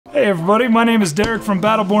Hey everybody, my name is Derek from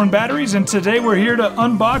Battleborn Batteries, and today we're here to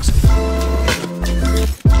unbox.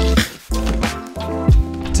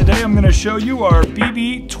 Today I'm going to show you our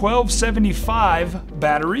BB1275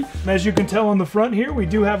 battery. As you can tell on the front here, we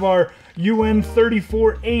do have our UN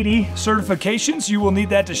 3480 certifications. You will need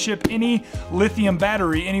that to ship any lithium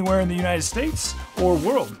battery anywhere in the United States or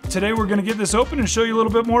world. Today we're going to get this open and show you a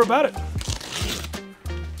little bit more about it.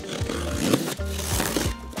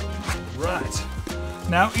 Right.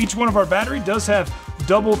 Now, each one of our battery does have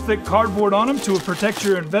double thick cardboard on them to protect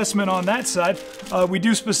your investment on that side. We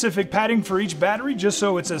do specific padding for each battery just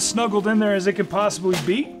so it's as snuggled in there as it can possibly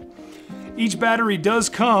be. Each battery does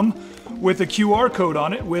come with a QR code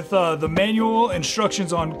on it with the manual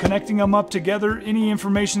instructions on connecting them up together. Any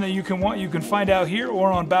information that you can find out here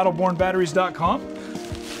or on battlebornbatteries.com.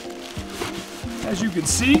 As you can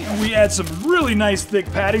see, we add some really nice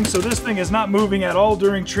thick padding so this thing is not moving at all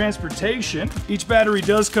during transportation. Each battery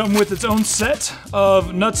does come with its own set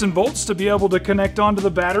of nuts and bolts to be able to connect onto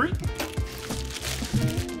the battery.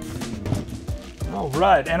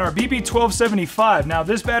 Alright, and our BB1275, now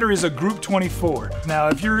this battery is a Group 24. Now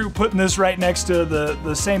if you're putting this right next to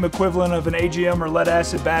the same equivalent of an AGM or lead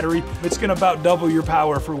acid battery, it's going to about double your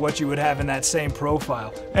power for what you would have in that same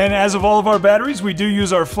profile. And as of all of our batteries, we do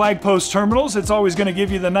use our flag post terminals. It's always going to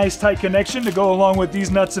give you the nice tight connection to go along with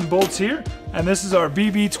these nuts and bolts here. And this is our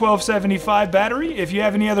BB1275 battery. If you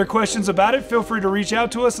have any other questions about it, feel free to reach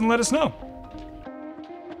out to us and let us know.